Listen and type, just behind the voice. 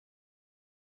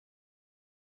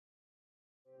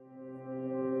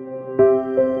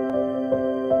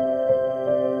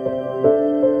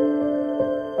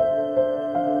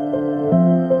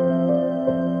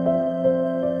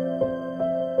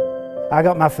I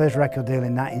got my first record deal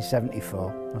in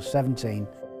 1974. I was 17.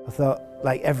 I thought,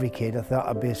 like every kid, I thought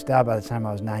I'd be a star by the time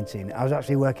I was 19. I was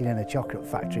actually working in a chocolate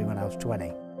factory when I was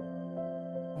 20.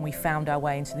 We found our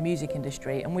way into the music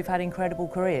industry and we've had incredible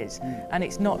careers. And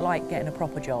it's not like getting a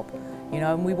proper job, you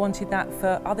know, and we wanted that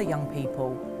for other young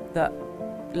people that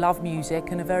love music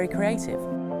and are very creative.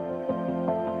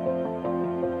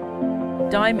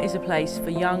 Dime is a place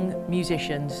for young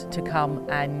musicians to come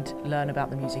and learn about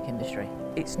the music industry.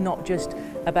 It's not just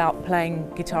about playing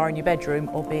guitar in your bedroom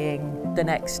or being the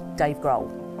next Dave Grohl.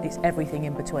 It's everything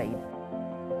in between.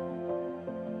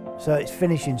 So it's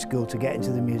finishing school to get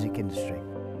into the music industry.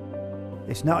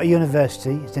 It's not a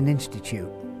university, it's an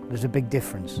institute. There's a big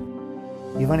difference.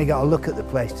 You've only got to look at the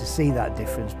place to see that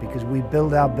difference, because we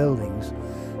build our buildings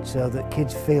so that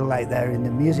kids feel like they're in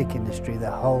the music industry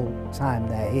the whole time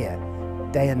they're here,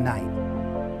 day and night.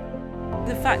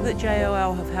 The fact that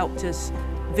JLL have helped us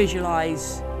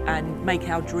visualise and make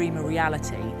our dream a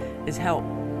reality has helped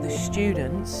the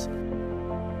students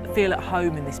feel at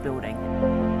home in this building.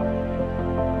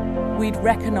 We'd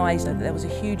recognised that there was a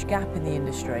huge gap in the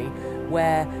industry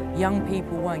where young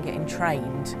people weren't getting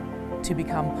trained to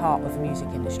become part of the music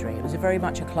industry. It was very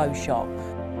much a closed shop.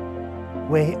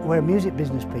 We're music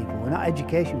business people, we're not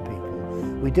education people.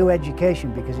 We do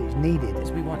education because it's needed.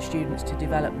 We want students to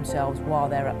develop themselves while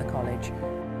they're at the college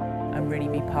and really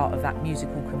be part of that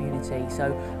musical community.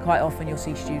 So quite often you'll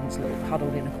see students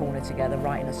huddled in a corner together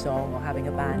writing a song or having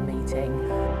a band meeting.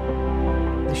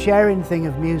 The sharing thing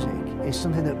of music is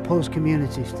something that pulls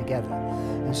communities together.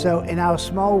 And so in our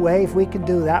small way, if we can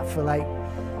do that for like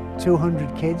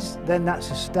 200 kids, then that's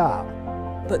a start.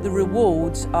 But the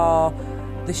rewards are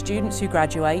the students who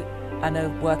graduate and are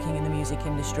working in the music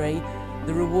industry.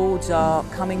 The rewards are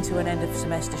coming to an end of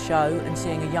semester show and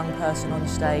seeing a young person on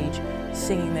stage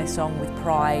singing their song with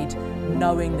pride,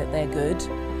 knowing that they're good,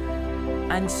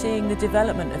 and seeing the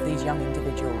development of these young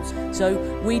individuals. So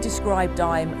we describe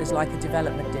Dime as like a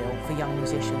development deal for young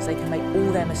musicians. They can make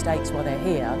all their mistakes while they're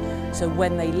here, so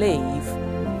when they leave,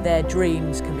 their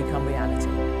dreams can become reality.